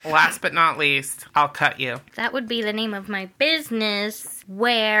Last but not least, I'll cut you. That would be the name of my business,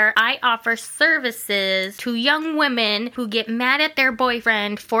 where I offer services to young women who get mad at their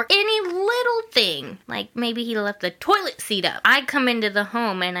boyfriend for any little thing. Like maybe he left the toilet seat up. I come into the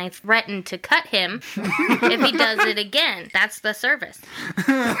home and I threaten to cut him if he does it again. That's the service.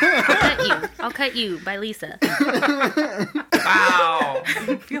 I'll cut you by Lisa. Wow.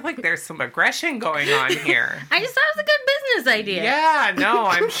 I feel like there's some aggression going on here. I just thought it was a good business idea. Yeah, no,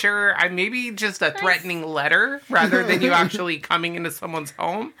 I'm sure. Maybe just a threatening letter rather than you actually coming into someone's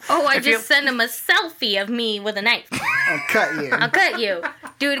home. Oh, I just send him a selfie of me with a knife. I'll cut you.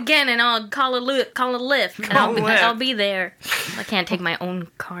 Do it again, and I'll call a lift. And I'll be there. I can't take my own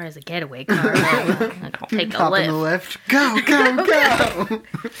car as a getaway car. I'll take a Hop lift. in the lift. Go.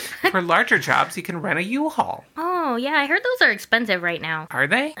 For larger jobs, you can rent a U-Haul. Oh, yeah, I heard those are expensive right now. Are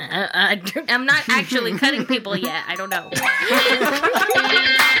they? I'm not actually cutting people yet. I don't know.